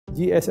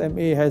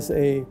GSMA has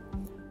a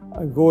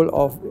goal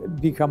of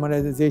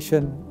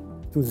decarbonization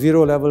to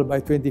zero level by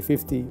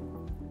 2050.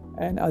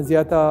 And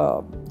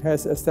Axiata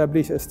has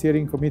established a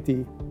steering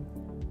committee,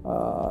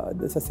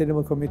 the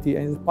Sustainable Committee,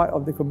 and it's part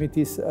of the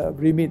committee's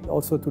remit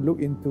also to look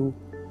into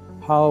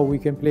how we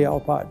can play our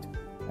part.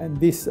 And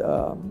this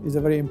is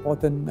a very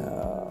important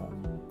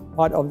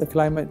part of the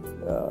climate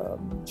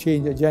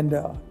change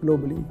agenda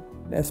globally.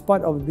 As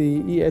part of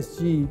the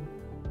ESG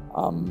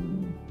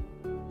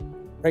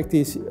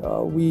practice,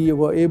 we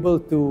were able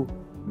to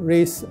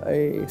raise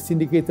a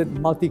syndicated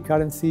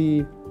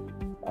multi-currency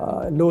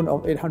loan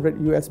of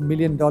 $800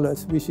 million,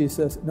 which is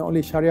not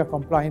only Sharia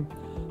compliant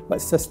but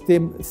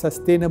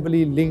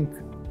sustainably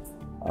linked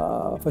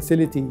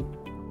facility.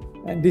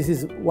 And this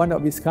is one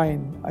of its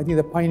kind, I think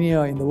the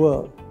pioneer in the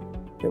world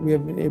that we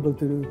have been able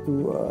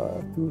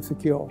to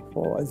secure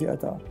for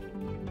Axiata.